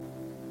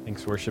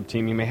Thanks, worship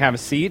team. You may have a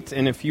seat.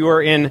 And if you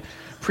are in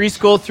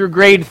preschool through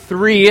grade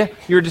 3,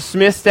 you're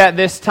dismissed at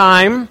this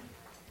time.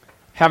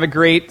 Have a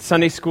great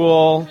Sunday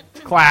school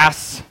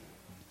class.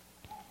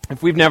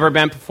 If we've never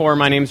been before,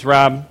 my name's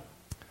Rob.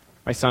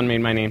 My son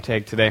made my name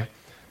tag today.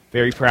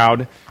 Very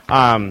proud.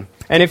 And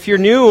if you're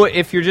new,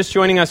 if you're just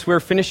joining us, we're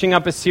finishing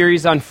up a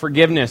series on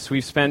forgiveness.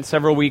 We've spent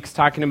several weeks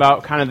talking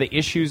about kind of the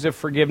issues of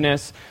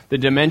forgiveness, the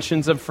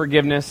dimensions of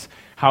forgiveness,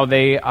 how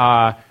they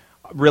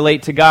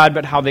relate to God,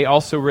 but how they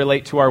also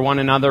relate to our one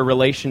another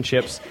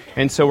relationships.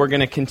 And so we're going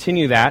to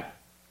continue that.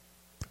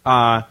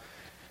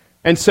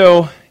 And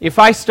so if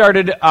I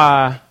started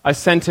a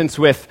sentence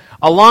with,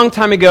 a long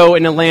time ago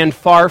in a land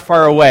far,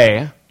 far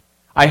away,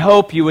 I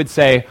hope you would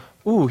say,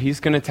 ooh,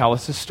 he's going to tell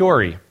us a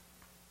story.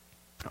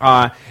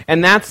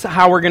 And that's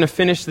how we're going to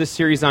finish this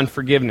series on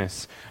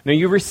forgiveness. Now,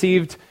 you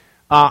received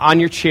on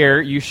your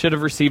chair, you should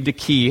have received a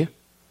key.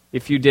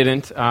 If you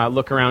didn't,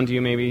 look around you,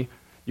 maybe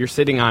you're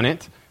sitting on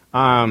it.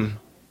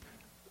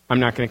 I'm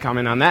not going to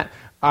comment on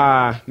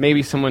that.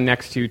 Maybe someone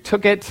next to you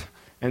took it,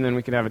 and then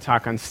we could have a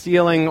talk on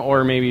stealing,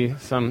 or maybe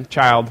some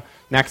child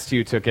next to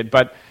you took it.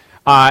 But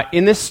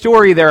in this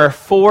story, there are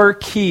 4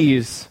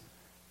 keys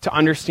to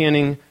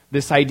understanding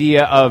this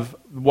idea of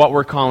what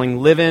we're calling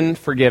living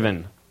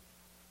forgiven.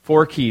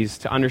 4 keys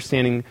to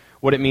understanding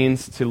what it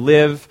means to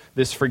live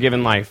this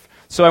forgiven life.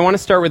 So I want to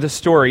start with a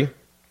story.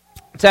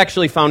 It's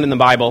actually found in the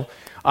Bible.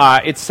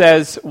 It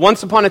says,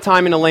 once upon a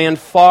time in a land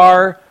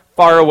far,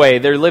 far away,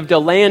 there lived a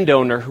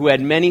landowner who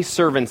had many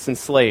servants and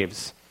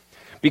slaves.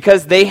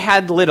 Because they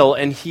had little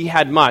and he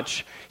had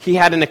much, he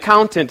had an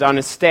accountant on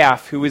his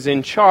staff who was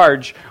in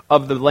charge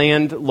of the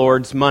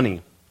landlord's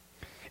money.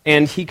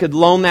 And he could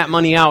loan that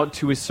money out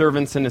to his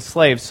servants and his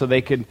slaves so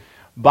they could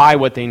buy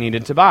what they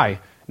needed to buy.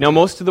 Now,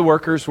 most of the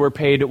workers were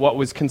paid what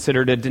was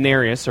considered a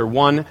denarius, or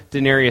 1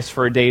 denarius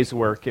for a day's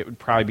work. It would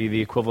probably be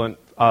the equivalent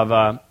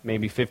of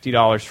maybe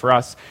 $50 for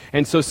us.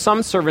 And so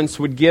some servants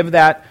would give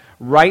that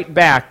right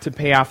back to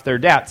pay off their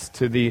debts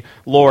to the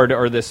Lord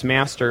or this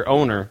master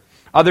owner.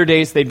 Other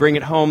days, they'd bring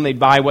it home, they'd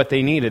buy what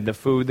they needed, the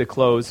food, the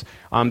clothes,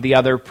 the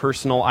other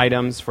personal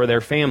items for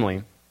their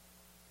family.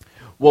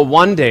 Well,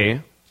 one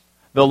day,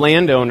 the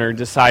landowner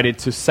decided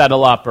to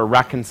settle up or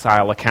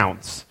reconcile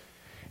accounts.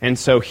 And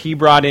so he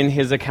brought in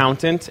his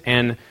accountant,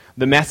 and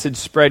the message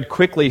spread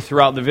quickly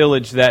throughout the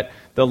village that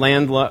the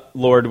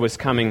landlord was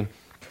coming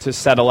to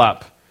settle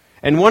up.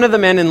 And one of the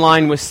men in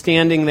line was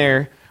standing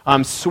there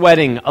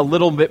sweating a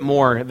little bit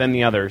more than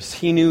the others.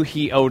 He knew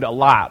he owed a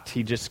lot.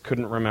 He just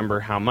couldn't remember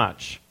how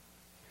much.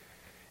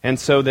 And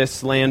so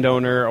this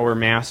landowner, or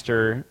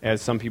master,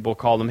 as some people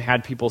call them,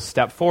 had people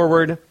step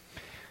forward.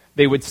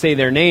 They would say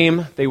their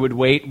name. They would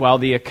wait while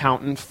the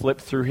accountant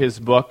flipped through his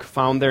book,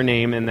 found their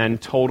name, and then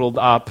totaled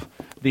up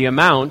the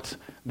amount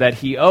that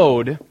he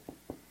owed,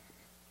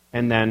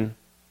 and then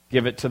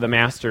give it to the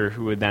master,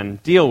 who would then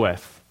deal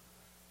with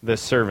the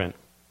servant.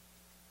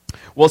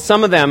 Well,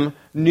 some of them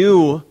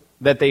knew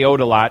that they owed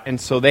a lot, and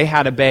so they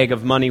had a bag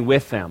of money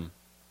with them.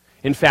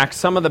 In fact,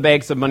 some of the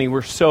bags of money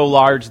were so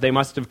large, they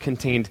must have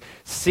contained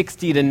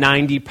 60 to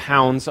 90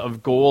 pounds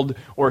of gold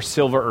or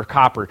silver or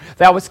copper.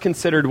 That was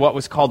considered what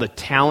was called a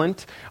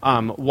talent.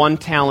 1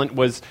 talent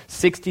was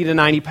 60 to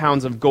 90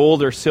 pounds of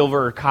gold or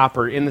silver or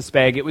copper in this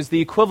bag. It was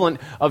the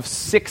equivalent of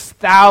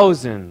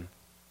 6,000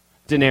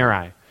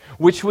 denarii,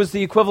 which was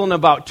the equivalent of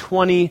about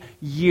 20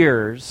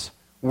 years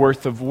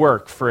worth of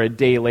work for a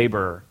day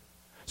laborer.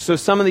 So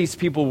some of these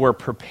people were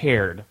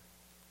prepared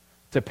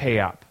to pay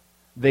up.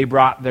 They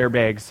brought their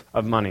bags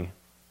of money.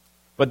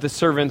 But the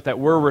servant that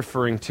we're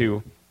referring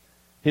to,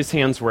 his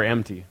hands were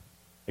empty,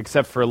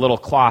 except for a little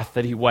cloth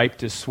that he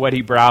wiped his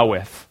sweaty brow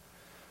with.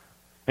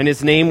 And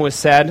his name was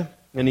said,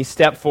 and he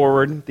stepped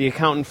forward. The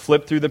accountant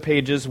flipped through the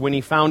pages. When he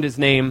found his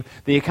name,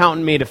 the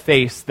accountant made a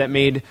face that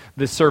made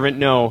the servant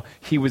know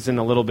he was in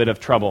a little bit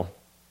of trouble.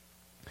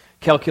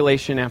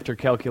 Calculation after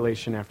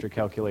calculation after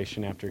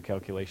calculation after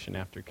calculation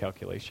after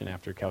calculation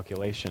after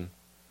calculation.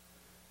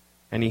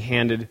 And he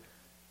handed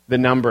the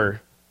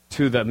number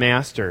to the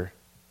master,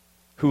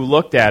 who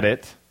looked at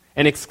it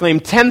and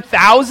exclaimed,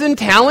 10,000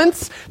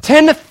 talents?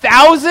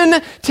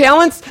 10,000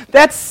 talents?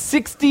 That's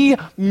 60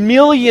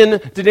 million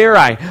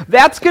denarii.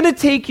 That's going to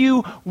take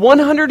you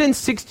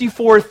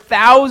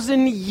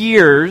 164,000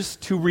 years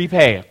to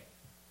repay.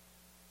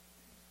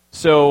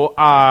 So,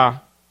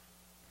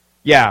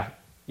 yeah,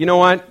 you know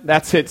what?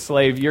 That's it,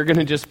 slave. You're going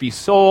to just be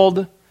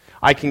sold.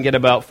 I can get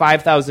about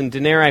 5,000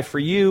 denarii for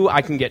you.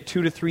 I can get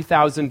 2,000 to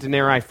 3,000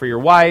 denarii for your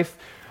wife.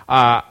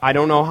 I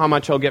don't know how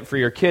much I'll get for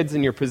your kids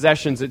and your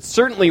possessions. It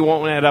certainly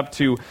won't add up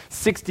to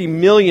 60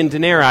 million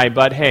denarii,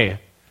 but hey,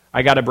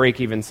 I got to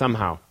break even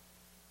somehow.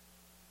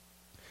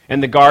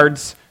 And the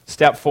guards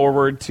stepped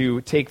forward to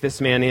take this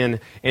man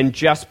in, and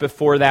just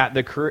before that,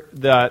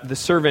 the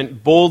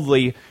servant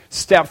boldly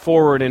stepped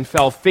forward and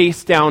fell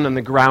face down on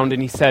the ground,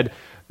 and he said,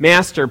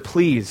 Master,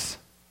 please,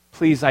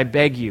 I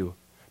beg you,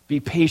 be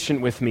patient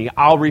with me.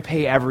 I'll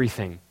repay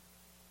everything.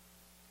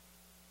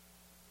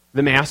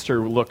 The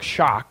master looked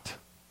shocked.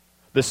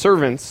 The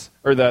servants,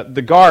 or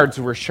the guards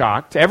were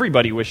shocked.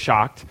 Everybody was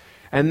shocked.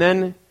 And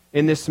then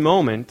in this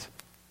moment,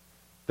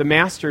 the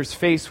master's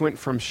face went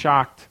from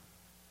shock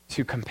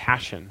to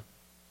compassion.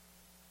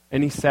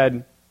 And he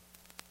said,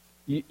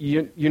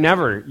 you're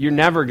never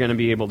going to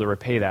be able to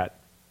repay that.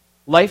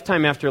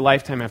 Lifetime after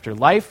lifetime after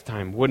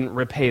lifetime wouldn't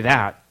repay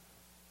that.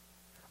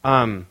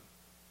 You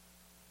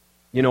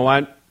know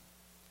what?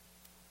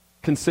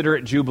 Consider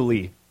it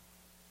Jubilee.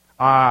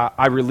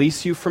 I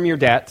release you from your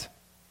debt.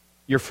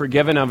 You're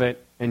forgiven of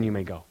it, and you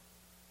may go.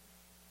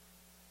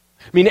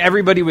 I mean,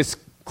 everybody was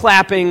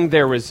clapping.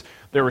 There was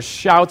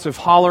shouts of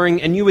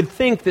hollering, and you would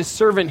think this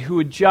servant who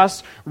had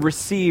just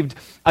received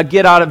a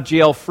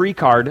get-out-of-jail-free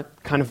card,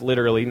 kind of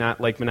literally,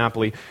 not like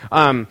Monopoly,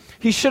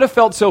 he should have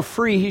felt so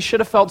free. He should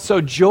have felt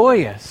so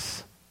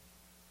joyous.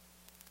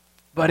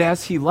 But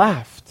as he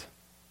left,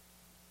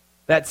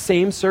 that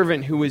same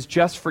servant who was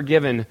just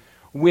forgiven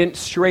went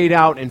straight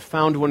out and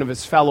found one of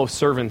his fellow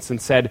servants and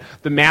said,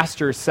 "The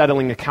master is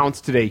settling accounts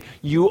today.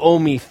 You owe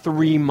me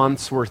 3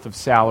 months' worth of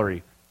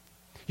salary.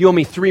 You owe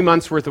me 3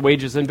 months' worth of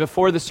wages." And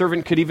before the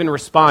servant could even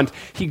respond,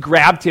 he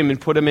grabbed him and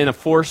put him in a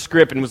forced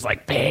grip and was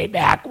like, "Pay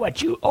back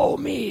what you owe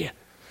me."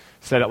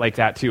 Said it like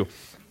that too.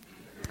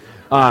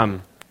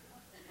 And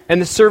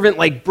the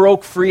servant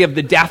broke free of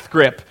the death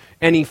grip,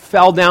 and he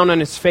fell down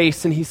on his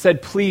face and he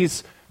said,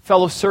 "Please,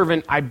 fellow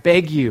servant, I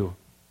beg you,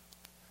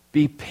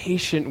 be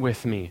patient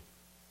with me.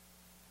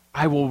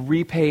 I will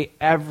repay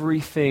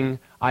everything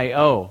I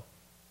owe."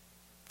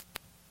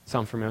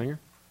 Sound familiar?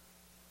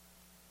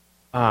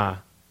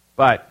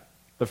 But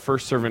the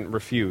first servant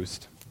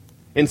refused.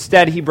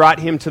 Instead, he brought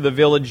him to the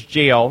village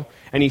jail,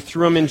 and he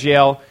threw him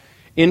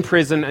in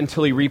prison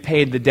until he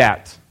repaid the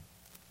debt.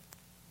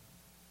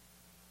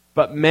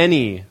 But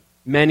many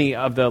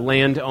of the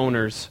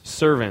landowner's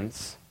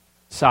servants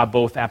saw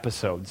both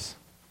episodes.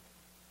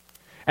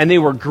 And they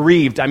were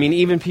grieved. I mean,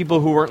 even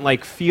people who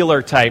weren't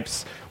feeler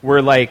types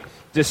were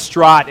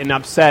distraught and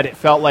upset. It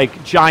felt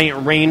like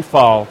giant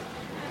rainfall.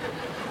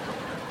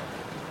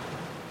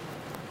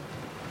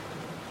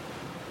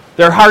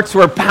 Their hearts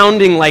were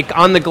pounding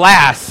on the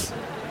glass.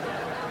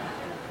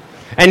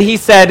 And he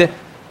said,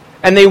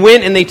 and they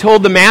went and they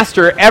told the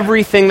master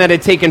everything that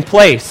had taken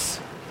place.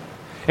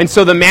 And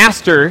so the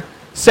master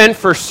sent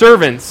for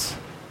servants.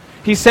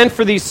 He sent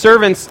for these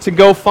servants to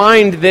go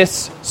find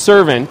this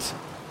servant.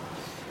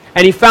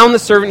 And he found the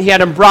servant, he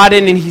had him brought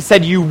in, and he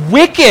said, "You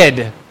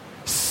wicked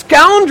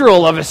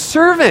scoundrel of a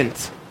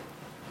servant.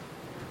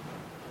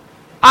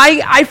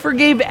 I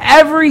forgave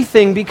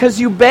everything because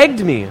you begged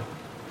me.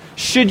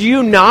 Should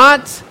you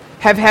not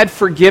have had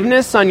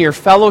forgiveness on your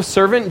fellow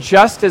servant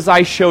just as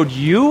I showed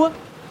you?"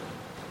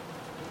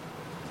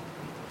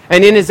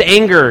 And in his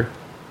anger,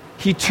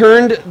 he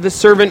turned the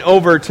servant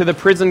over to the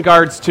prison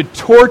guards to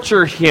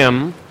torture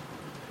him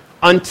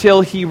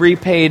until he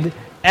repaid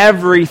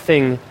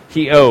everything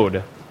he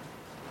owed.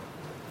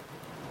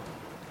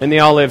 And they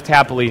all lived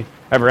happily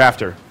ever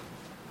after.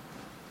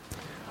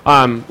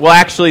 Well,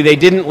 actually, they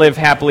didn't live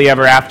happily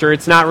ever after.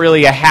 It's not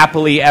really a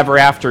happily ever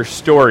after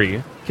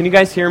story. Can you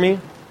guys hear me?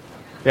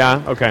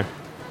 Yeah? Okay.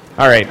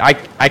 All right.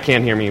 I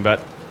can't hear me,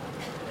 but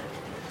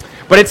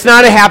it's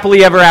not a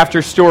happily ever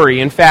after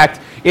story. In fact,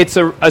 it's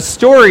a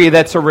story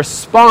that's a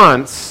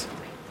response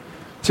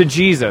to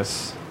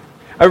Jesus.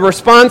 A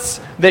response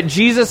that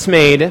Jesus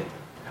made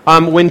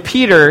when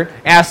Peter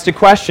asked a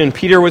question.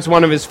 Peter was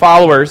one of his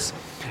followers.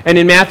 And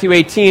in Matthew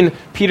 18,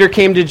 Peter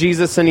came to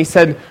Jesus and he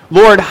said,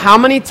 "Lord, how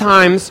many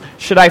times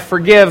should I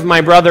forgive my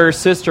brother or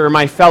sister,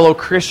 my fellow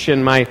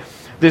Christian,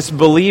 this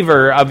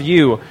believer of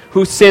you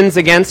who sins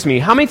against me?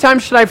 How many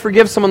times should I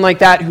forgive someone like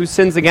that who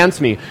sins against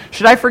me?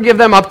 Should I forgive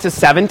them up to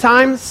 7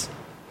 times?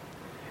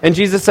 And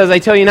Jesus says, "I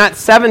tell you, not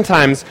 7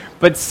 times,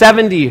 but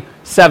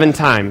 77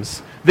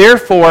 times.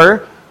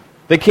 Therefore,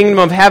 the kingdom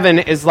of heaven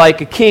is like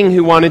a king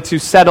who wanted to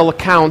settle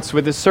accounts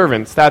with his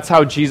servants." That's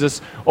how Jesus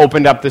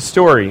opened up the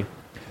story.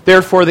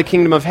 Therefore, the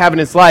kingdom of heaven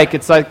is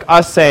it's like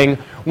us saying,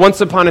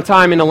 once upon a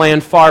time in a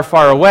land far,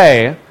 far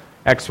away,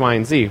 X, Y,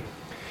 and Z.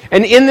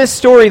 And in this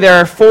story, there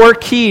are 4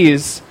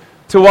 keys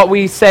to what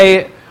we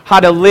say, how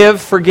to live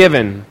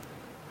forgiven.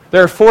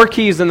 There are 4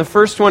 keys, and the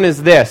first one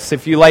is this.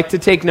 If you like to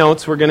take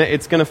notes,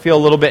 it's going to feel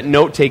a little bit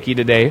note-takey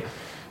today.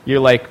 You're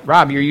like,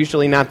 "Rob, you're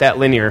usually not that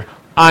linear."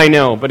 I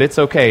know, but it's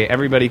okay.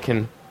 Everybody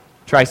can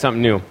try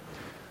something new.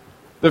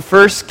 The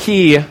first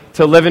key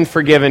to living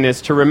forgiven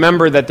is to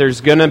remember that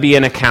there's going to be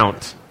an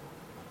account.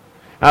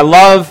 I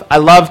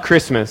love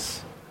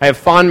Christmas. I have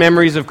fond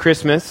memories of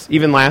Christmas,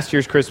 even last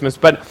year's Christmas,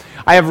 but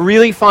I have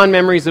really fond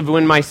memories of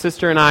when my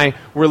sister and I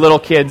were little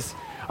kids,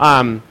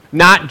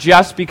 not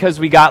just because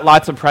we got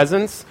lots of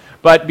presents,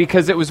 but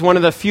because it was one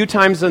of the few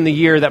times in the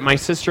year that my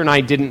sister and I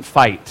didn't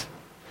fight.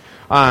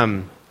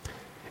 And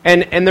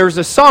there was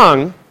a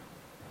song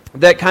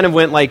that kind of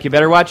went you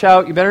better watch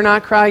out, you better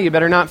not cry, you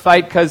better not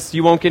fight, because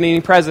you won't get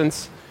any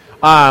presents.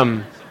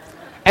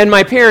 And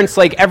my parents,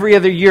 every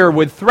other year,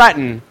 would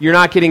threaten, "You're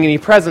not getting any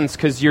presents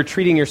because you're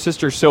treating your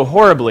sister so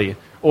horribly."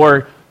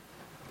 Or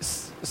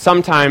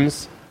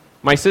sometimes,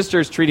 "My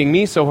sister's treating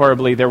me so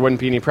horribly, there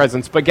wouldn't be any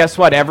presents." But guess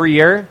what? Every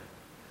year,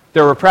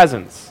 there were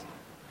presents.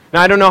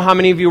 Now, I don't know how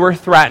many of you were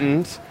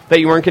threatened. that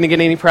you weren't going to get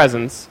any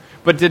presents,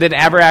 but did it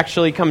ever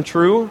actually come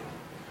true?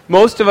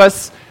 Most of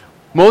us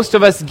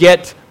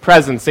get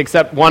presents,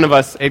 except one of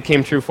us it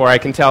came true for. I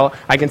can tell.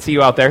 I can see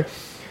you out there.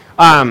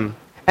 And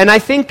I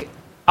think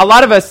a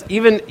lot of us,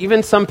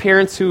 even some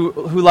parents who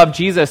love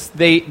Jesus,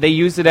 they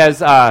use it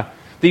as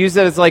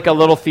like a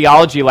little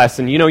theology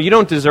lesson. You know, you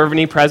don't deserve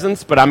any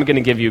presents, but I'm going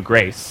to give you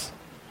grace.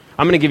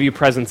 I'm going to give you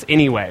presents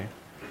anyway.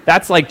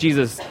 That's like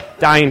Jesus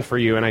dying for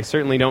you, and I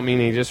certainly don't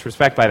mean any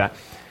disrespect by that.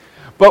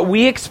 But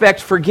we expect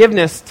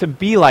forgiveness to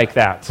be like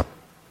that.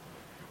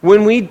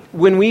 When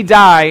we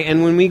die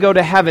and when we go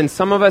to heaven,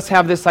 some of us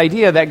have this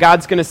idea that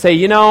God's going to say,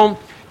 you know,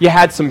 you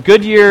had some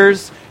good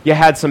years, you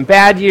had some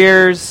bad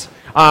years.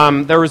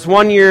 There was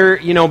one year,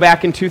 you know,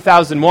 back in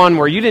 2001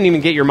 where you didn't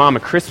even get your mom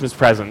a Christmas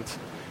present.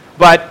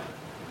 But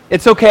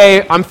it's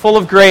okay, I'm full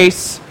of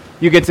grace,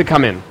 you get to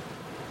come in.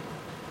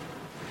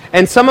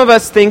 And some of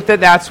us think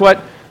that that's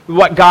what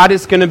God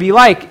is going to be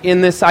like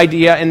in this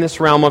idea, in this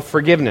realm of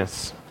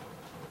forgiveness.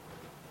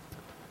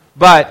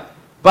 But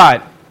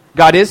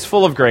God is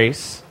full of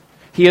grace.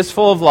 He is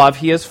full of love.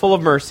 He is full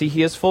of mercy.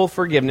 He is full of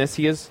forgiveness.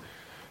 He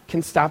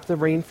can stop the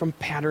rain from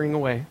pattering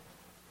away.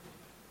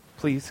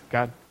 Please,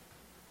 God.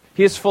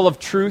 He is full of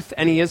truth,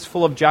 and He is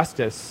full of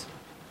justice.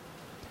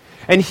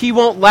 And He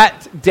won't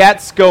let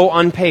debts go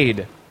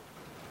unpaid.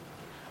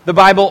 The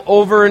Bible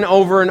over and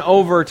over and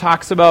over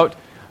talks about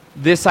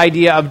this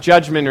idea of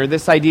judgment, or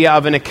this idea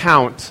of an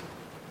account.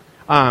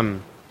 That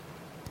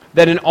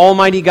an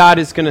almighty God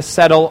is going to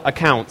settle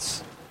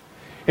accounts.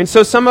 And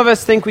so some of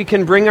us think we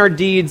can bring our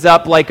deeds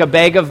up like a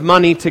bag of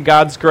money to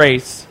God's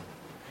grace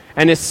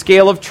and a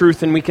scale of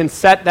truth, and we can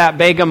set that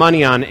bag of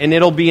money on, and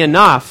it'll be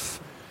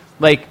enough.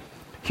 Like,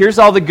 here's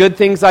all the good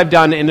things I've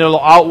done, and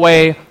it'll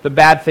outweigh the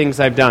bad things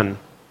I've done.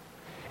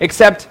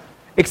 Except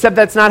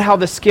that's not how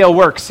the scale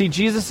works. See,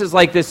 Jesus is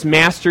like this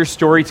master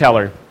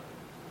storyteller.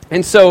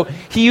 And so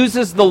He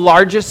uses the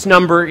largest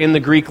number in the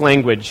Greek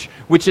language,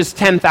 which is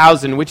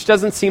 10,000, which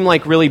doesn't seem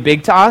like really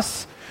big to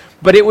us,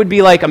 but it would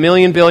be like a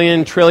million,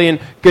 billion, trillion,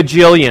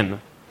 gajillion.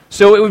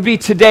 So it would be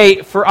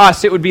today, for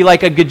us, it would be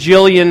like a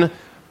gajillion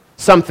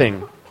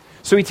something.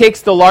 So He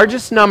takes the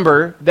largest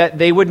number that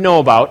they would know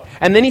about,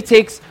 and then He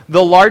takes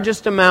the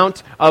largest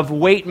amount of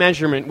weight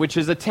measurement, which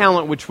is a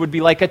talent, which would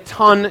be like a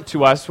ton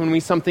to us. When we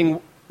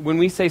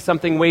say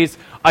something weighs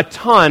a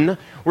ton,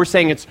 we're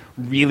saying it's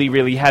really,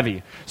 really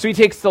heavy. So He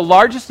takes the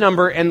largest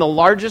number and the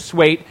largest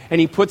weight,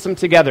 and He puts them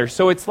together.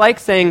 So it's like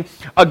saying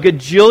a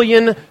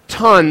gajillion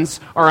tons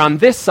are on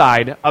this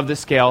side of the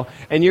scale,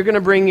 and you're going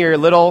to bring your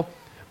little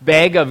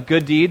bag of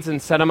good deeds and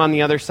set them on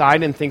the other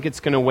side and think it's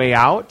going to weigh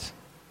out.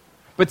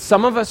 But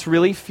some of us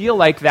really feel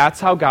like that's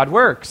how God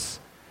works.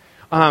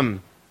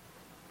 And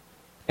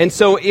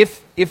so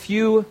if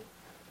you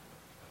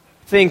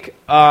think,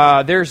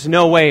 there's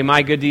no way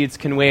my good deeds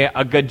can weigh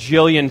a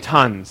gajillion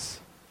tons,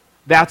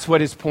 that's what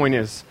his point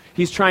is.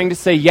 He's trying to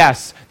say,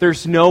 yes,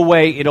 there's no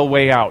way it'll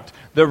weigh out.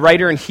 The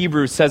writer in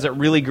Hebrews says it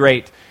really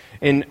great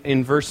in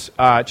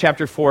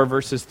chapter 4,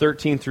 verses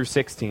 13 through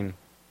 16.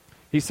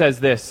 He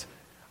says this.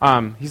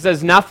 He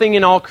says, nothing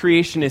in all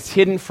creation is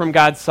hidden from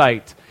God's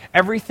sight.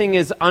 Everything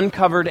is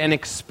uncovered and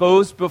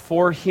exposed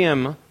before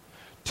Him,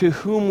 to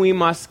whom we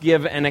must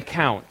give an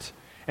account.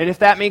 And if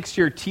that makes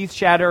your teeth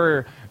chatter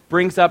or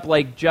brings up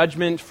like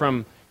judgment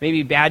from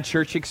maybe bad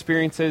church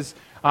experiences,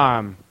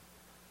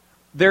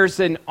 there's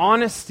an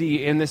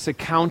honesty in this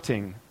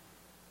accounting.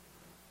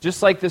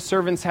 Just like the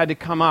servants had to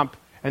come up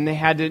and they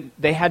had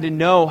to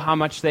know how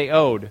much they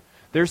owed.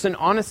 There's an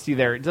honesty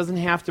there. It doesn't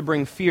have to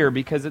bring fear,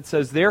 because it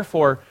says,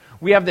 therefore,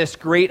 we have this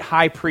great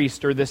high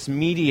priest, or this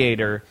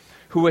mediator,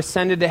 who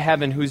ascended to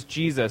heaven, who's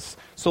Jesus.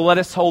 So let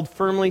us hold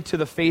firmly to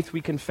the faith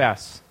we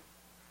confess.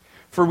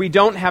 For we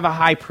don't have a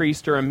high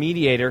priest or a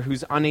mediator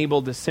who's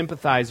unable to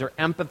sympathize or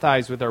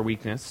empathize with our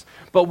weakness,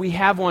 but we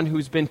have one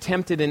who's been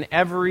tempted in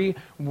every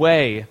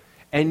way,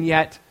 and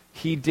yet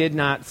He did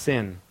not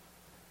sin.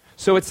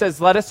 So it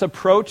says, let us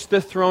approach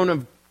the throne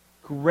of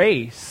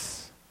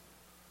grace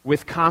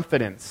with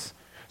confidence,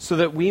 so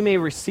that we may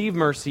receive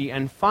mercy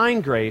and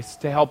find grace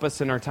to help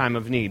us in our time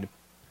of need.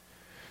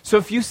 So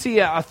if you see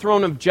a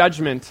throne of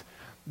judgment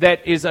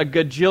that is a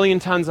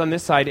gajillion tons on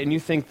this side, and you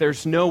think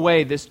there's no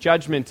way this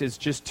judgment is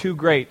just too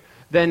great,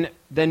 then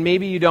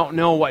maybe you don't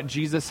know what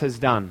Jesus has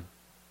done.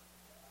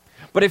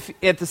 But if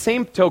at the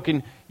same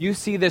token, you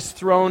see this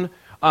throne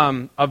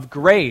of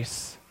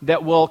grace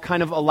that will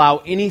kind of allow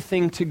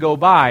anything to go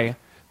by,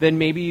 then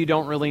maybe you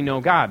don't really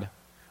know God,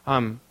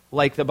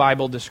 like the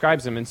Bible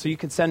describes Him. And so you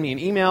can send me an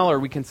email, or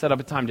we can set up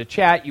a time to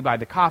chat. You buy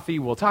the coffee,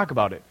 we'll talk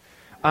about it.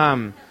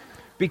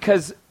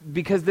 Because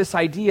this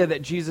idea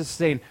that Jesus is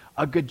saying,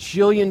 a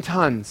gajillion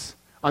tons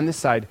on this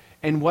side,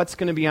 and what's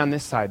going to be on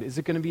this side? Is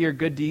it going to be your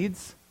good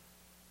deeds?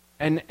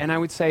 And I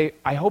would say,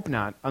 I hope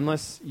not,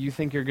 unless you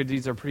think your good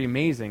deeds are pretty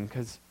amazing,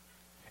 because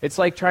it's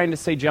like trying to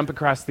say jump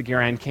across the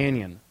Grand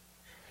Canyon.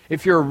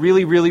 If you're a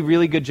really, really,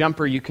 really good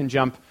jumper, you can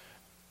jump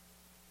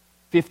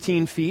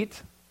 15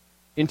 feet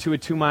into a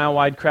 2-mile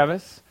wide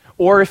crevice.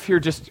 Or if you're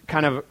just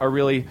kind of a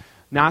really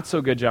not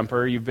so good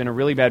jumper, you've been a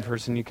really bad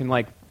person, you can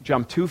like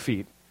jump 2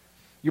 feet.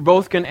 you're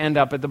both going to end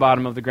up at the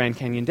bottom of the Grand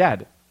Canyon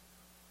dead.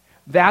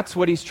 That's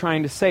what he's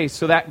trying to say.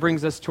 So that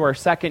brings us to our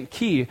second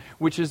key,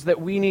 which is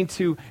that we need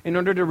to, in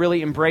order to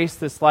really embrace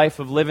this life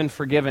of living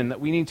forgiven,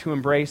 that we need to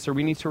embrace, or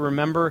we need to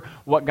remember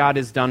what God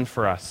has done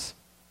for us.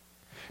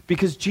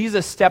 Because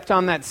Jesus stepped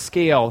on that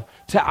scale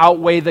to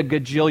outweigh the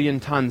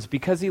gajillion tons.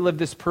 Because he lived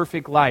this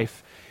perfect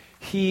life,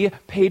 he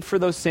paid for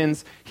those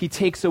sins. He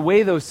takes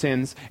away those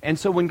sins. And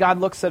so when God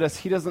looks at us,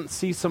 he doesn't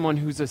see someone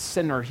who's a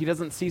sinner. He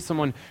doesn't see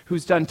someone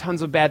who's done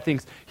tons of bad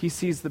things. He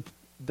sees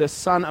the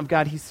Son of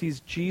God. He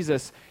sees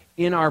Jesus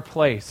in our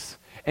place.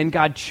 And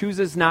God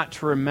chooses not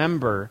to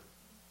remember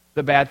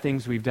the bad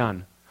things we've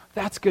done.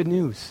 That's good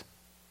news.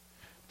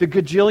 The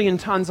gajillion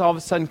tons all of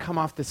a sudden come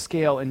off the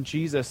scale, and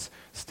Jesus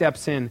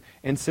steps in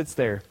and sits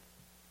there.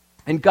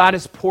 And God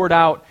has poured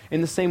out,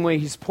 in the same way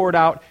he's poured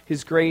out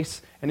his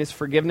grace and his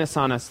forgiveness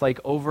on us, like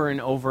over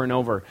and over and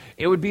over.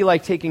 It would be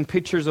like taking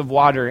pitchers of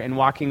water and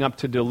walking up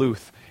to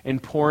Duluth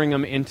and pouring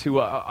them into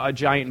a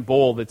giant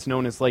bowl that's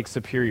known as Lake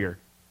Superior.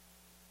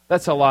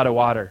 That's a lot of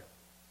water.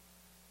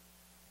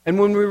 And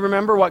when we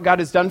remember what God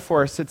has done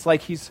for us, it's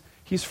like he's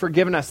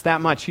forgiven us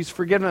that much. He's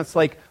forgiven us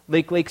like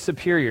Lake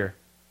Superior.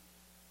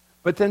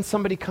 But then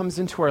somebody comes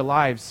into our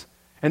lives,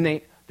 and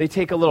they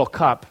take a little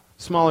cup,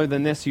 smaller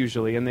than this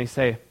usually, and they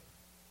say,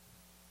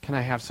 "Can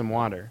I have some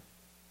water?"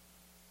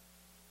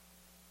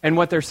 And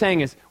what they're saying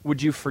is,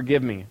 "Would you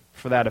forgive me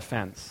for that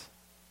offense?"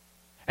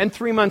 And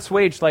 3 months'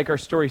 wage, like our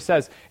story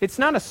says, it's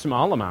not a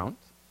small amount,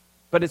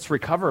 but it's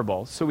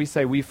recoverable. So we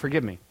say, "Will you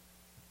forgive me?"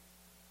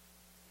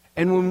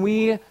 And when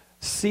we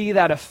see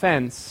that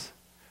offense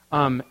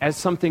as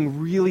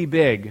something really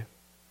big,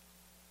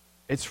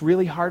 it's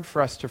really hard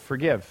for us to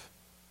forgive.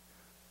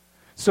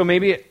 So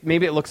maybe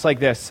it looks like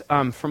this.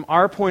 From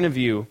our point of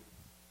view,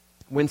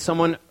 when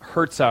someone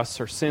hurts us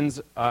or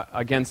sins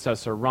against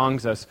us or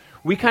wrongs us,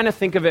 we kind of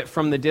think of it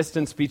from the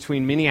distance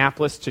between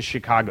Minneapolis to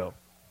Chicago.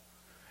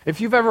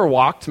 If you've ever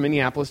walked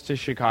Minneapolis to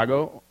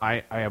Chicago,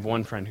 I have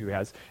one friend who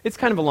has, it's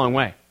kind of a long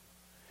way.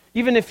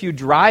 Even if you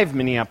drive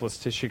Minneapolis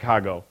to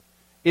Chicago,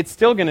 it's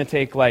still going to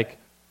take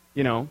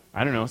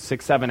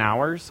 6, 7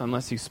 hours,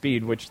 unless you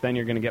speed, which then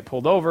you're going to get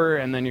pulled over,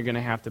 and then you're going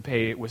to have to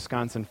pay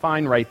Wisconsin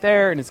fine right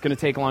there, and it's going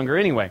to take longer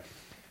anyway.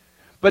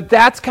 But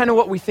that's kind of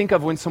what we think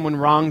of when someone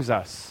wrongs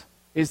us.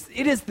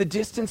 It is the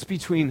distance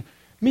between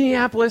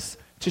Minneapolis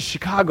to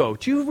Chicago.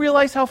 Do you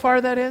realize how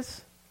far that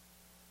is?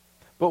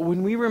 But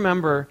when we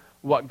remember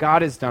what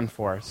God has done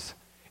for us,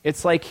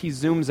 it's like he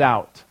zooms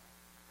out.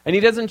 And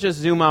he doesn't just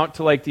zoom out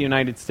to like the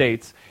United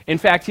States. In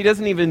fact, he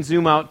doesn't even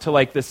zoom out to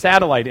like the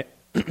satellite.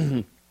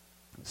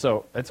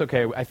 So that's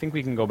okay. I think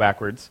we can go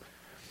backwards.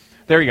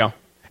 There you go.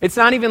 It's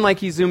not even like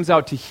he zooms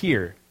out to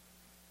here.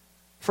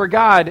 For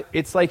God,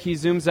 it's like he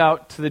zooms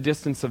out to the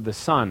distance of the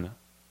sun.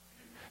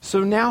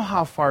 So now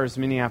how far is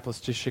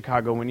Minneapolis to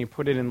Chicago when you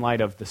put it in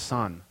light of the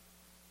sun?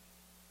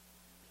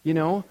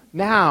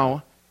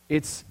 Now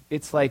it's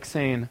like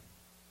saying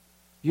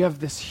you have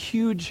this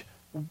huge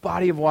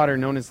body of water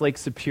known as Lake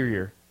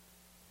Superior,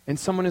 and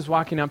someone is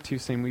walking up to you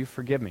saying, "Will you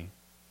forgive me?"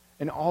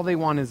 And all they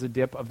want is a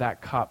dip of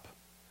that cup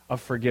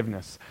of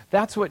forgiveness.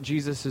 That's what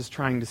Jesus is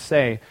trying to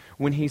say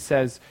when he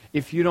says,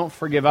 if you don't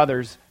forgive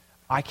others,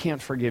 I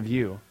can't forgive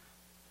you.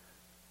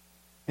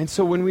 And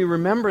so when we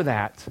remember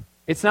that,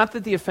 it's not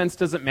that the offense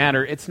doesn't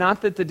matter. It's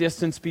not that the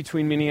distance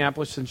between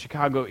Minneapolis and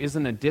Chicago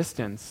isn't a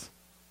distance.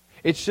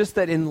 It's just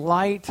that in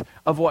light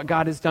of what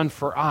God has done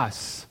for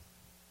us,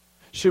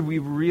 should we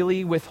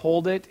really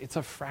withhold it? It's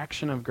a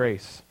fraction of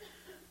grace.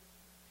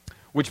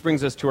 Which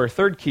brings us to our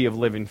third key of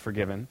living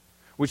forgiven,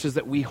 which is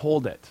that we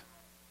hold it.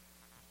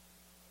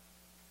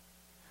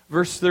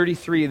 Verse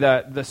 33,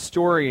 the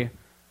story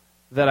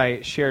that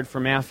I shared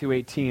from Matthew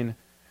 18,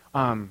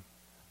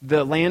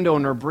 the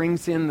landowner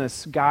brings in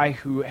this guy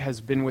who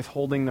has been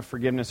withholding the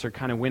forgiveness or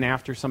kind of went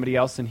after somebody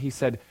else, and he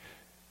said,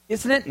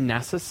 "Isn't it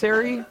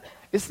necessary?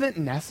 Isn't it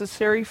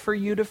necessary for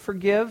you to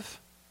forgive?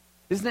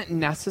 Isn't it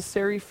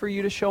necessary for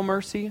you to show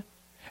mercy?"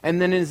 And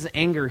then in his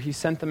anger, he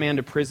sent the man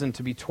to prison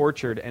to be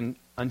tortured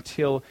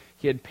until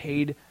he had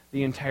paid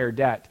the entire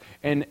debt.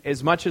 And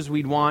as much as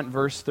we'd want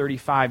verse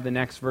 35, the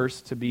next verse,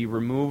 to be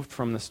removed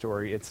from the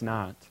story, it's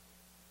not.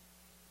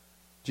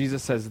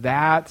 Jesus says,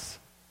 that's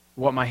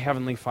what my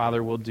heavenly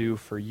Father will do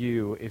for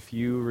you if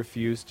you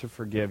refuse to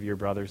forgive your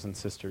brothers and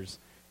sisters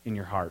in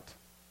your heart.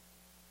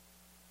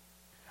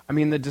 I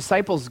mean, the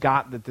disciples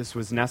got that this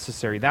was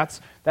necessary. That's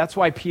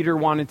why Peter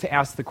wanted to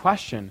ask the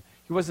question.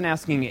 He wasn't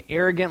asking it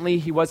arrogantly.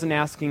 He wasn't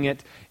asking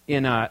it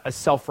in a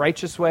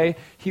self-righteous way.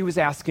 He was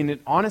asking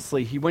it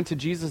honestly. He went to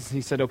Jesus and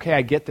he said, "Okay,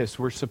 I get this.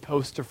 We're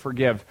supposed to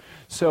forgive.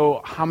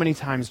 So how many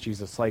times,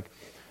 Jesus?"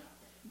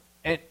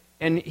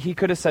 And he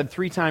could have said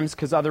 3 times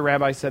because other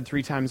rabbis said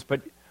 3 times,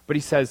 but he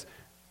says,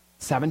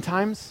 7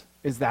 times?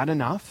 Is that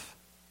enough?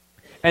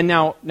 And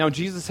now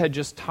Jesus had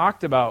just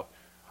talked about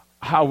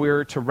how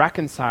we're to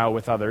reconcile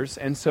with others.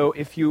 And so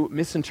if you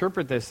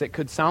misinterpret this, it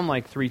could sound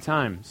like 3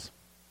 times.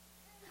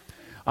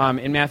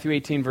 In Matthew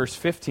 18, verse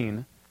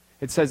 15,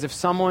 it says, "If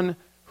someone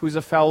who's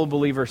a fellow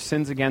believer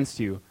sins against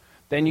you,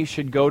 then you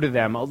should go to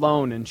them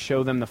alone and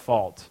show them the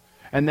fault.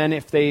 And then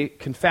if they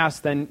confess,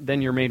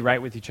 then you're made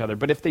right with each other.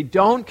 But if they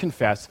don't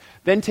confess,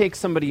 then take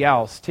somebody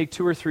else. Take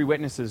 2 or 3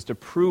 witnesses to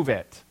prove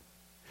it.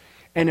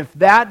 And if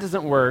that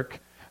doesn't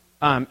work,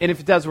 and if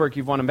it does work,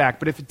 you've won them back.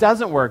 But if it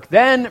doesn't work,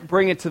 then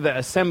bring it to the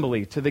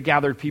assembly, to the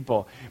gathered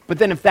people. But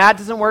then if that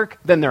doesn't work,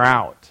 then they're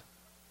out.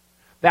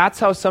 That's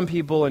how some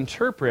people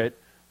interpret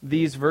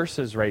these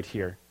verses right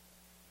here.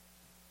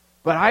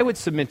 But I would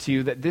submit to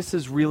you that this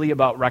is really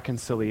about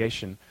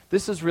reconciliation.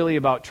 This is really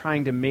about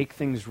trying to make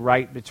things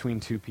right between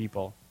 2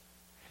 people.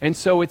 And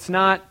so it's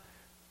not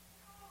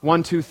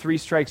 1, 2, 3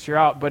 strikes, you're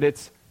out, but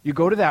it's you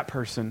go to that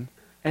person,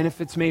 and if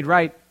it's made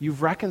right,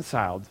 you've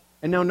reconciled.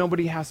 And now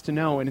nobody has to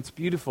know, and it's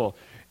beautiful.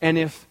 And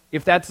if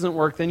that doesn't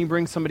work, then you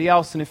bring somebody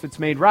else, and if it's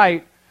made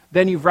right,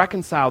 then you've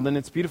reconciled, and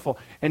it's beautiful.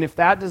 And if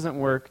that doesn't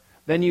work,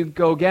 then you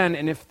go again,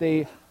 and if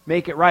they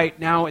make it right,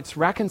 now it's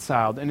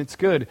reconciled, and it's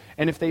good.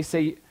 And if they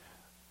say,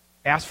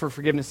 ask for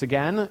forgiveness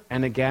again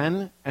and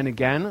again and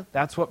again,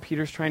 that's what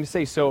Peter's trying to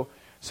say. So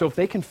if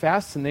they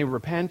confess and they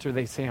repent or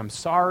they say, I'm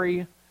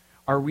sorry,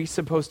 are we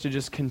supposed to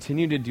just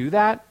continue to do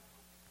that?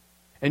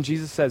 And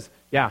Jesus says,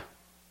 yeah,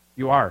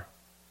 you are.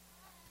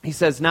 He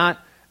says not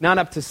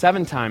up to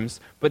 7 times,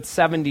 but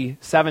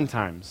 77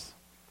 times.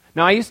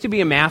 Now, I used to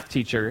be a math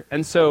teacher,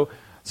 and so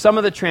some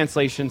of the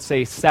translations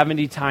say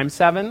 70 times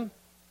 7,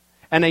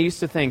 and I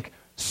used to think,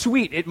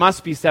 sweet, it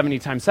must be 70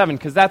 times 7,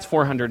 because that's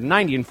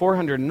 490, and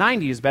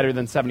 490 is better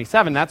than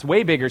 77. That's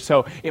way bigger,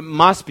 so it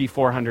must be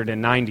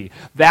 490.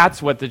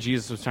 That's what the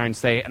Jesus was trying to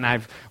say, and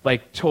I've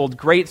told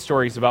great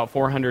stories about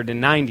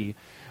 490,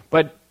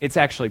 but it's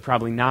actually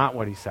probably not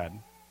what he said.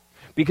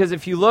 Because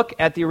if you look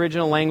at the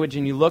original language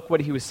and you look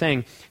what he was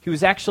saying, he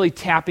was actually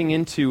tapping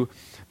into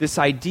this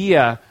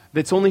idea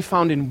that's only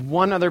found in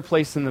one other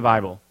place in the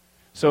Bible.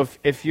 So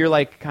if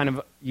you're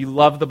you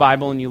love the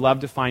Bible and you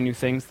love to find new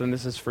things, then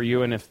this is for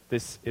you. And if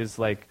this is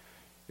you're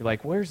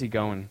like, where's he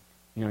going?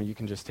 You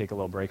can just take a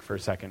little break for a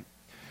second.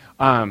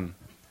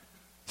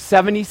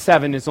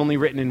 77 is only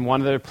written in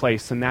one other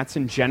place, and that's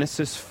in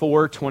Genesis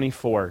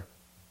 4:24.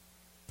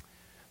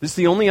 This is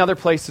the only other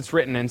place it's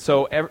written, and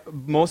so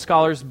most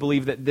scholars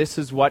believe that this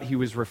is what he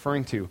was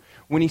referring to.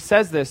 When he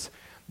says this,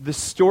 the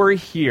story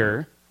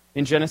here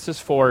in Genesis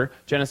 4,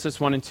 Genesis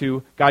 1 and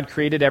 2, God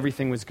created,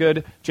 everything was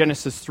good.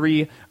 Genesis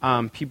 3,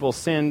 people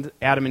sinned,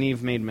 Adam and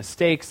Eve made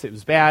mistakes, it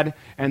was bad.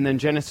 And then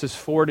Genesis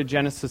 4 to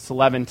Genesis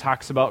 11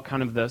 talks about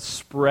kind of the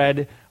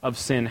spread of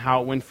sin,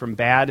 how it went from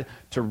bad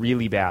to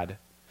really bad.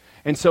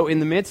 And so in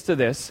the midst of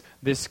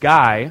this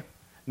guy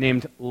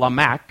named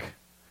Lamech,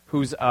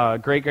 who's a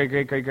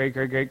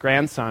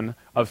great-great-great-great-great-great-grandson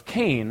of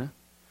Cain,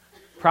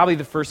 probably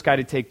the first guy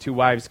to take 2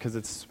 wives because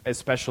it's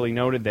especially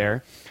noted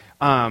there,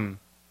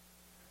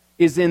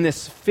 is in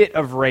this fit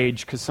of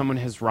rage because someone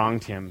has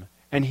wronged him.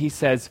 And he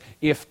says,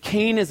 if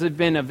Cain has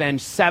been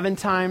avenged 7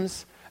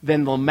 times,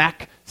 then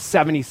Lamech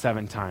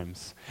 77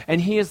 times.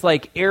 And he is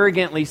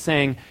arrogantly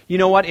saying, you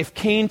know what, if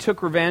Cain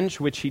took revenge,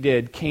 which he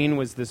did, Cain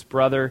was this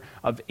brother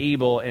of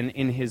Abel, and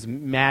in his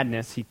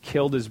madness, he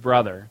killed his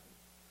brother.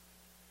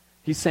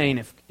 He's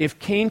saying, if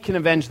Cain can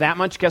avenge that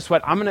much, guess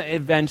what? I'm going to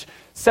avenge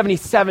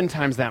 77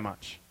 times that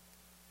much.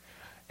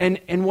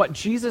 And what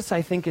Jesus,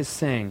 I think, is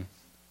saying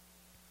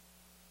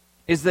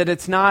is that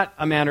it's not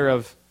a matter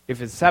of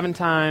if it's 7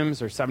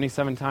 times or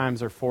 77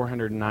 times or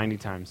 490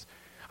 times.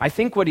 I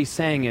think what he's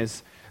saying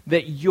is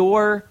that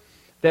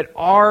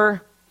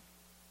our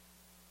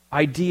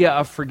idea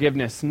of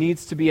forgiveness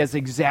needs to be as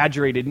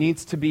exaggerated,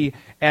 needs to be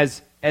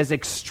as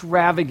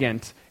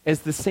extravagant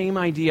as the same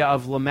idea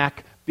of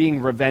Lamech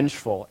being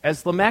revengeful.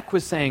 As Lamech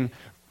was saying,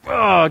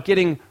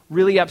 getting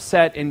really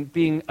upset and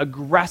being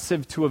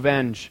aggressive to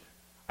avenge,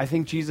 I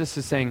think Jesus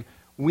is saying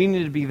we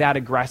need to be that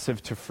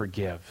aggressive to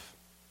forgive.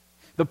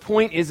 The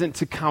point isn't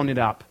to count it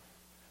up.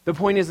 The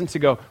point isn't to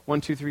go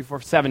 1, 2, 3,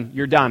 4, 7,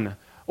 you're done.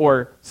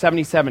 Or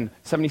 77,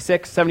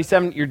 76,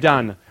 77, you're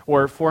done.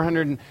 Or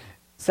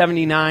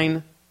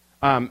 479,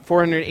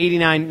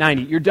 489,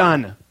 90, you're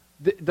done.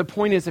 The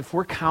point is, if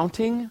we're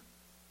counting,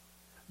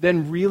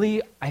 then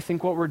really, I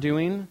think what we're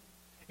doing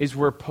is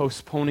we're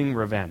postponing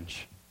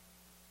revenge.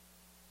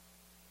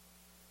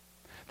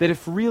 That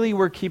if really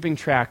we're keeping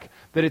track,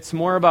 that it's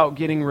more about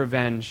getting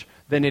revenge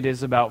than it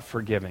is about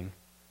forgiving.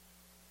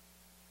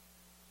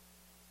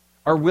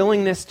 Our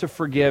willingness to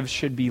forgive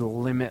should be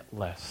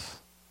limitless.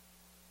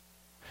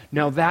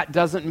 Now, that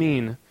doesn't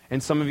mean,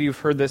 and some of you have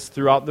heard this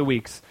throughout the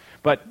weeks,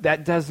 but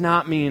that does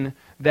not mean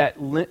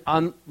that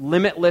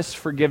limitless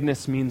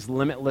forgiveness means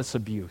limitless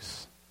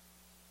abuse.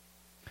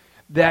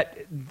 That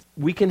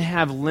we can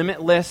have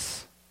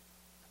limitless,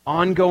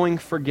 ongoing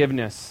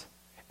forgiveness,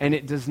 and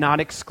it does not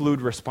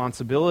exclude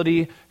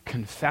responsibility,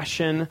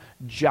 confession,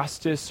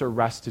 justice, or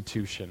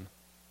restitution.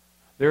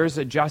 There is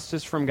a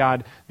justice from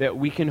God that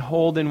we can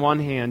hold in one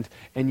hand,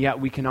 and yet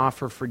we can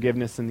offer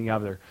forgiveness in the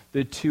other.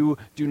 The two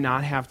do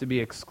not have to be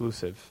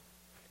exclusive.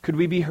 Could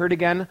we be hurt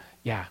again?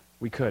 Yeah,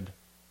 we could.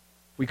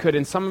 We could.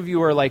 And some of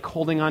you are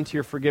holding on to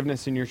your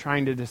forgiveness, and you're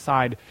trying to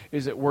decide,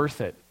 is it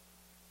worth it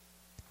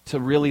to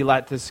really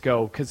let this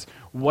go? Because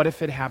what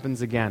if it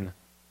happens again?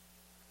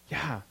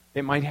 Yeah,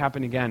 It might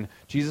happen again.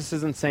 Jesus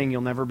isn't saying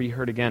you'll never be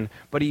hurt again,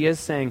 but he is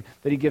saying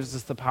that he gives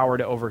us the power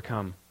to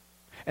overcome.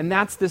 And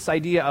that's this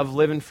idea of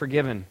living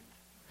forgiven.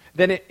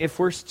 Then if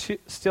we're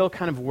still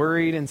kind of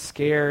worried and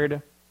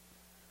scared,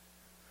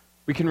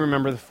 we can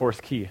remember the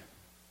fourth key.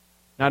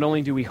 Not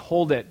only do we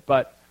hold it,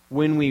 but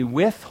when we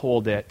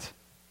withhold it,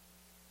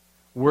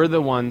 we're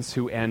the ones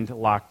who end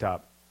locked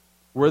up.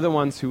 We're the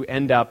ones who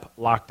end up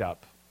locked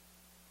up.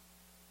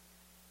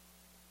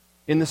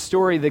 In the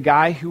story, the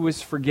guy who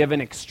was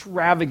forgiven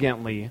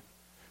extravagantly,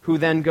 who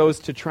then goes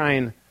to try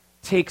and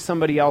take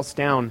somebody else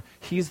down,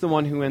 he's the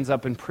one who ends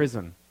up in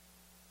prison.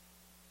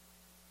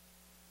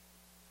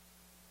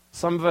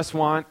 Some of us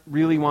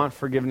really want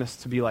forgiveness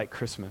to be like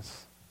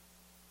Christmas.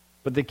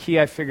 But the key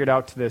I figured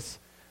out to this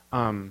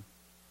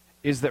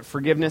is that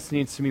forgiveness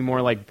needs to be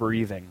more like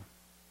breathing.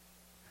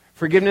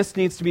 Forgiveness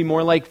needs to be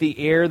more like the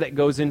air that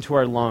goes into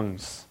our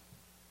lungs.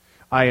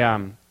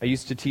 I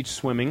used to teach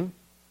swimming.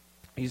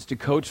 I used to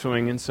coach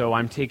swimming, and so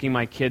I'm taking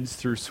my kids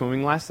through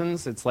swimming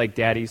lessons. It's like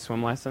daddy's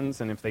swim lessons,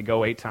 and if they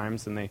go 8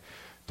 times and they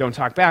don't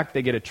talk back,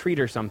 they get a treat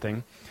or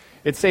something.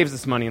 It saves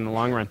us money in the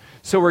long run.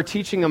 So we're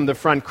teaching them the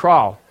front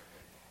crawl.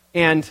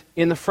 And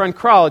in the front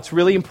crawl, it's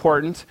really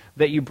important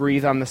that you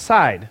breathe on the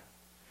side.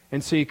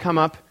 And so you come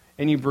up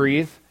and you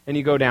breathe and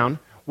you go down.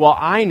 Well,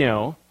 I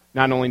know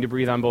not only to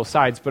breathe on both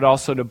sides, but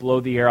also to blow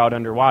the air out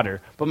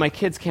underwater. But my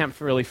kids can't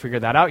really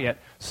figure that out yet.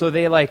 So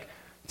they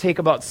take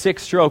about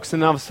 6 strokes,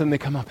 and all of a sudden they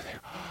come up and they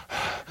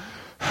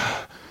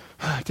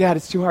Dad,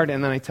 it's too hard.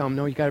 And then I tell them,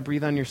 no, you got to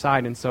breathe on your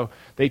side. And so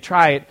they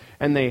try it,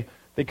 and they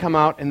come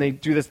out and they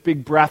do this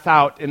big breath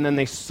out, and then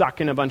they suck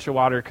in a bunch of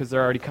water because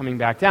they're already coming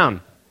back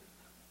down.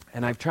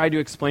 And I've tried to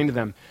explain to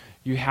them,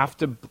 you have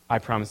to, I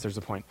promise there's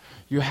a point,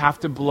 you have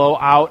to blow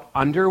out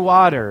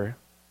underwater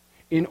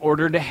in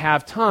order to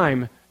have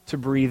time to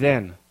breathe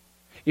in.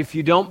 If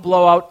you don't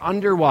blow out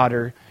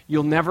underwater,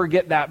 you'll never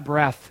get that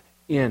breath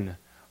in.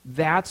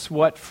 That's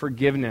what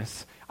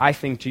forgiveness, I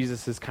think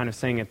Jesus is kind of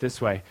saying it this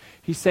way.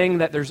 He's saying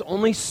that there's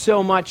only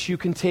so much you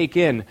can take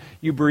in.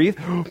 You breathe,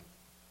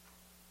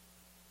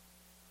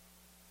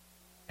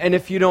 and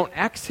if you don't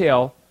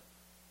exhale,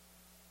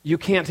 you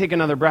can't take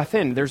another breath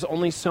in. There's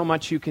only so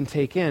much you can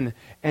take in.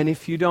 And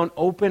if you don't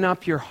open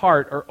up your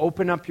heart or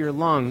open up your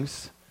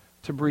lungs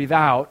to breathe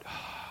out,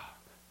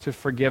 to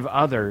forgive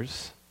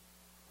others,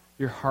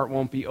 your heart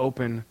won't be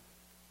open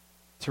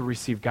to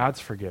receive God's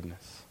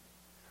forgiveness.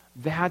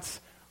 That's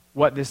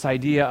what this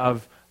idea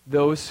of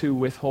those who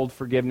withhold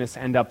forgiveness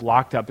end up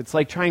locked up. It's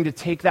like trying to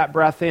take that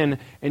breath in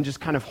and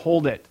just kind of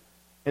hold it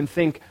and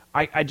think,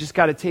 I just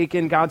got to take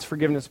in God's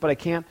forgiveness, but I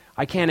can't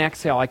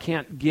exhale. I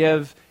can't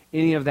give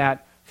any of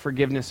that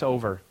forgiveness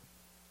over.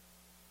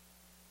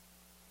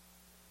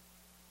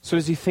 So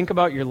as you think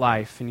about your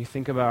life and you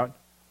think about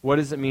what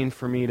does it mean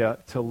for me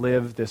to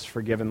live this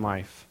forgiven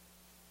life,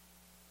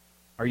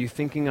 are you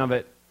thinking of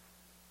it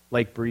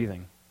like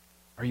breathing?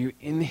 Are you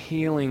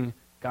inhaling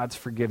God's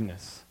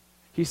forgiveness?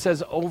 He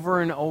says over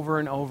and over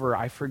and over,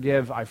 I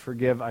forgive, I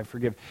forgive, I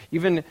forgive.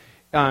 Even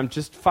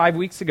just 5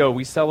 weeks ago,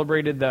 we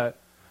celebrated the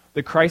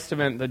Christ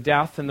event, the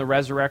death and the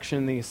resurrection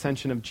and the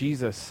ascension of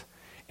Jesus.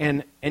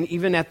 And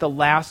even at the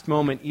last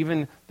moment,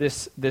 even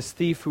this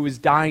thief who was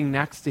dying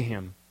next to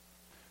him,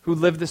 who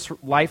lived this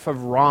life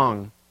of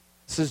wrong,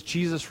 says,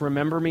 Jesus,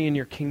 remember me in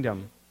your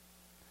kingdom.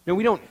 No,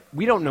 we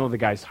don't know the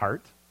guy's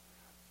heart.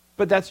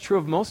 But that's true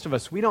of most of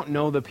us. We don't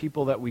know the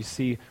people that we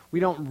see. We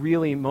don't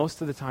really,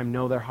 most of the time,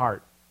 know their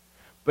heart.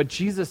 But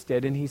Jesus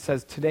did, and he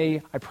says,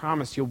 today, I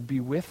promise you'll be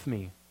with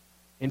me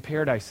in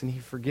paradise, and he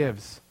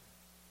forgives.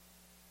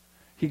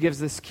 He gives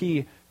this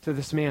key to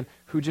this man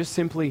who just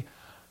simply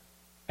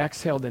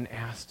exhaled and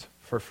asked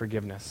for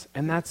forgiveness.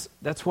 And that's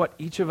what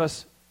each of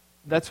us,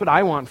 that's what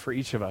I want for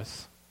each of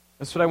us.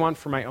 That's what I want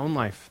for my own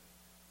life.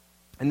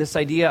 And this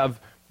idea of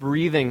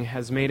breathing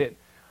has made it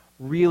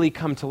really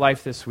come to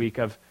life this week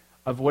of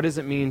what does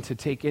it mean to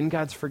take in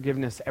God's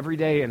forgiveness every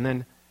day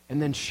and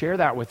then share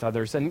that with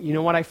others. And you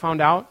know what I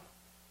found out?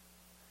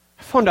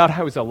 I found out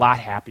I was a lot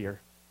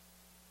happier.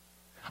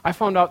 I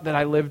found out that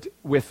I lived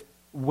with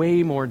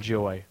way more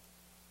joy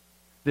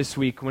this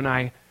week when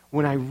I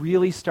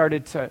really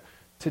started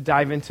to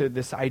dive into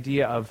this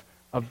idea of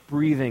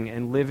breathing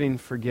and living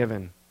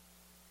forgiven.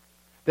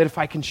 That if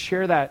I can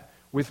share that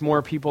with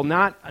more people,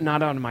 not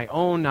out of my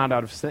own, not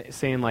out of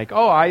saying like,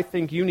 oh, I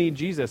think you need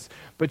Jesus,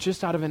 but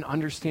just out of an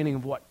understanding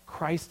of what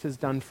Christ has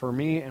done for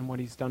me and what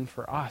he's done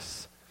for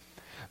us.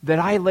 That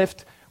I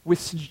lived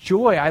with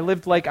joy. I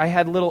lived like I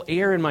had little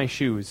air in my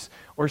shoes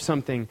or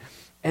something.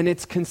 And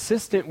it's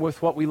consistent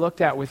with what we looked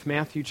at with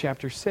Matthew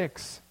chapter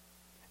 6.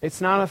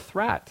 It's not a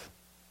threat.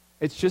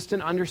 It's just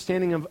an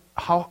understanding of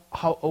how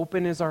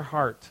open is our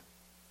heart.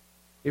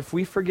 If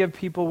we forgive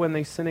people when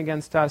they sin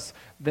against us,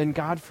 then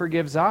God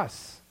forgives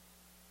us.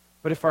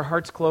 But if our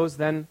heart's closed,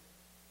 then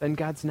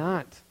God's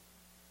not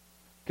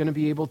going to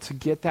be able to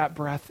get that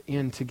breath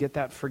in, to get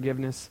that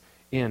forgiveness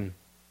in.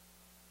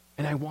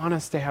 And I want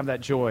us to have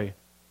that joy.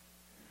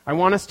 I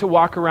want us to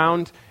walk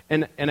around,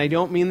 and I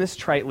don't mean this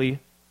tritely,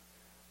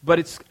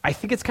 but I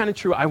think it's kind of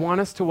true. I want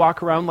us to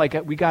walk around like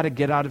we got a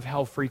get out of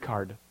hell free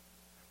card.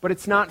 But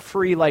it's not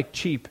free like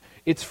cheap.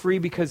 It's free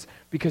because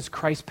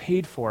Christ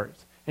paid for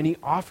it, and he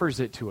offers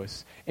it to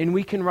us. And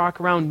we can walk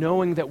around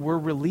knowing that we're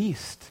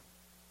released.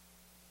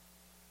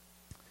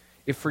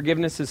 If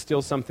forgiveness is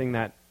still something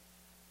that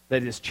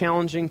is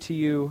challenging to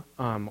you,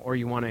 or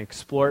you want to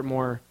explore it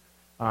more,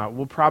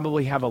 we'll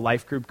probably have a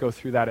life group go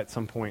through that at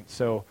some point.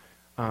 So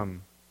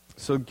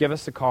give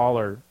us a call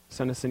or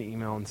send us an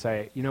email and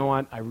say, you know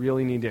what, I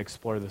really need to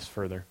explore this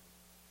further.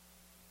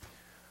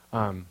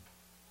 We're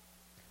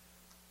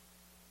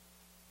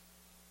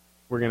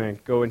going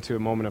to go into a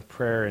moment of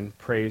prayer and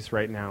praise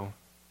right now.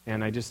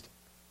 And I just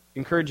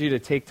encourage you to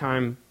take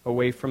time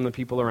away from the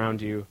people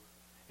around you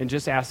and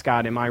just ask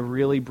God, am I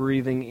really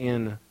breathing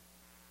in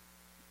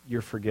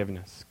your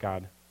forgiveness,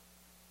 God?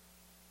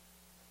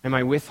 Am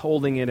I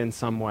withholding it in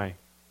some way?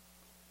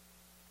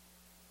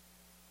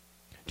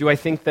 Do I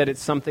think that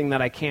it's something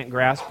that I can't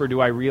grasp, or do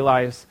I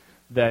realize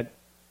that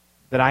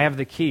I have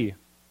the key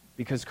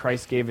because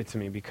Christ gave it to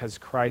me, because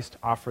Christ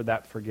offered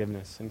that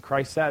forgiveness? And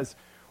Christ says,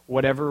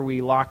 whatever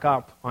we lock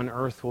up on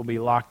earth will be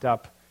locked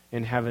up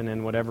in heaven,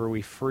 and whatever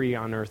we free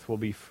on earth will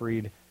be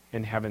freed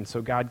in heaven.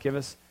 So God, give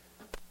us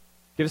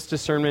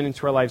discernment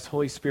into our lives.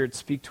 Holy Spirit,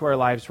 speak to our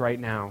lives right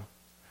now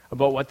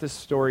about what this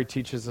story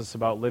teaches us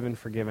about living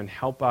forgiven.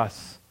 Help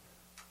us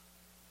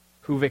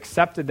who've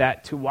accepted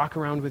that to walk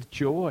around with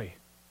joy.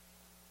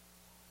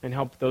 And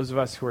help those of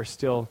us who are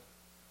still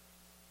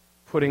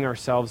putting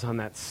ourselves on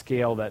that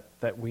scale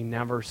that we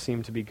never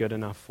seem to be good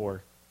enough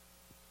for,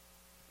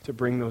 to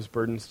bring those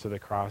burdens to the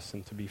cross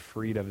and to be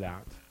freed of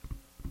that.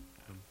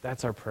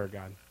 That's our prayer,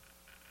 God. In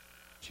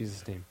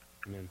Jesus' name,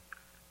 amen.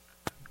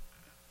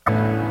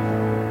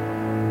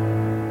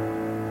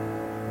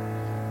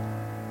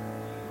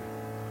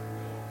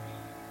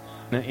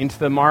 Into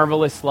the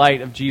marvelous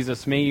light of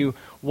Jesus. May you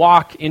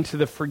walk into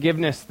the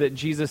forgiveness that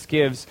Jesus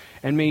gives,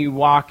 and may you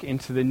walk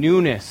into the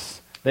newness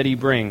that he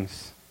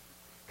brings.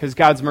 Because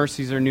God's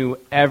mercies are new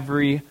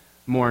every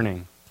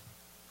morning.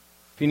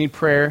 If you need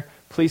prayer,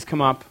 please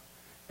come up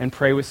and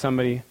pray with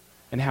somebody,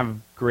 and have a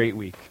great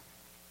week.